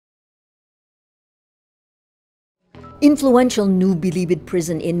Influential New Bilibid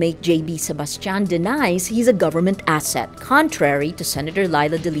prison inmate Jaybee Sebastian denies he's a government asset, contrary to Senator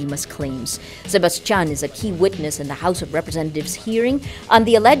Leila de Lima's claims. Sebastian is a key witness in the House of Representatives hearing on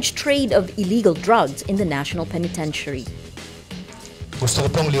the alleged trade of illegal drugs in the National Penitentiary. Gusto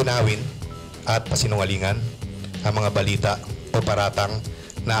ko pong linawin at pasinungalingan ang mga balita o paratang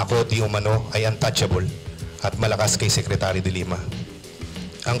na ako di umano ay untouchable at malakas kay Secretary de Lima.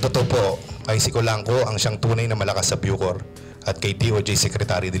 Ang totoo po ay si Colangco ang siyang tunay na malakas sa Bucor at kay DOJ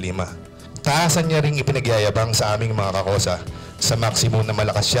Secretary de Lima. Taasan niya ring ipinagyayabang sa aming mga kakosa sa maximum na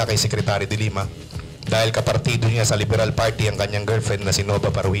malakas siya kay Secretary de Lima dahil kapartido niya sa Liberal Party ang kanyang girlfriend na si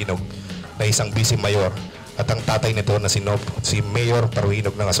Nova Paruhinog na isang vice mayor at ang tatay nito na si Mayor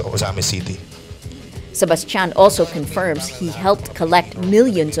Paruhinog ng Osamis City. Sebastian also confirms he helped collect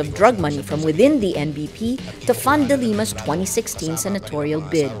millions of drug money from within the NBP to fund de Lima's 2016 senatorial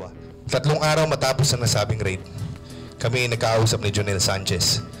bid. 3 araw matapos ang nasabing raid, kami nagkausap ni Jonel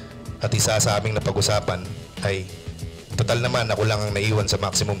Sanchez at isa sa aming napag-usapan ay total naman ako lang ang naiwan sa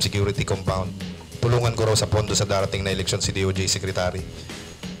maximum security compound. Tulungan ko raw sa pondo sa darating na eleksyon si DOJ Secretary.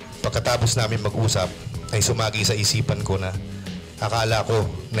 Pagkatapos namin mag-usap ay sumagi sa isipan ko na akala ko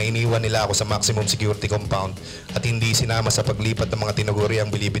na iniwan nila ako sa maximum security compound at hindi sinama sa paglipat ng mga tinuguri ang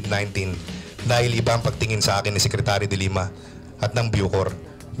Bilibid-19 dahil iba ang pagtingin sa akin ni Secretary de Lima at ng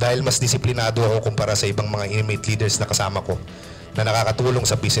Bucor dahil mas disiplinado ako kumpara sa ibang mga inmate leaders na kasama ko na nakakatulong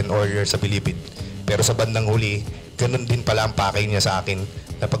sa peace and order sa Bilibid. Pero sa bandang huli, ganun din pala ang pakay niya sa akin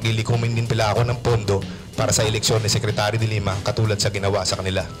na paglilikumin din pala ako ng pondo para sa eleksyon ni Secretary de Lima katulad sa ginawa sa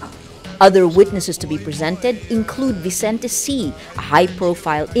kanila. Other witnesses to be presented include Vicente C., a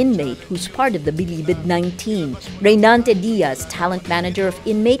high-profile inmate who's part of the Bilibid-19, Reynante Diaz, talent manager of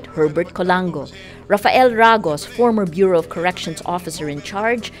inmate Herbert Colango, Rafael Ragos, former Bureau of Corrections officer in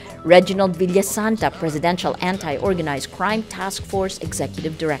charge, Reginald Villasanta, Presidential Anti-Organized Crime Task Force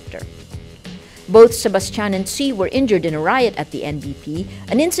Executive Director. Both Sebastian and C were injured in a riot at the NBP,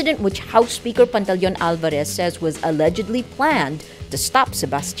 an incident which House Speaker Pantaleon Alvarez says was allegedly planned to stop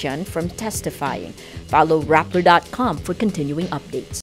Sebastian from testifying. Follow Rappler.com for continuing updates.